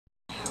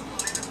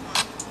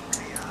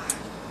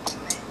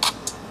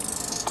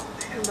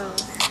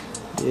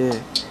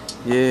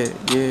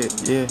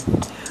Yeah.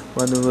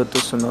 Quando eu tô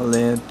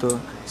sonolento,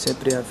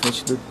 sempre à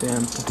frente do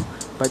tempo.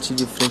 Bate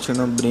de frente, eu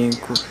não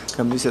brinco.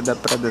 Camisa da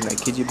Prada,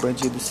 Nike de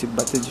bandido. Se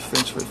bater de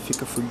frente, vai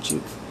ficar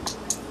fudido.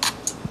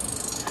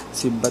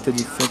 Se bater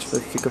de frente,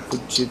 vai ficar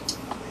fudido.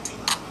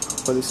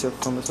 Pode ser a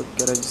fama, só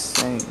que era de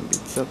 100.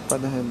 Beat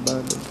sapada,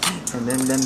 rebada.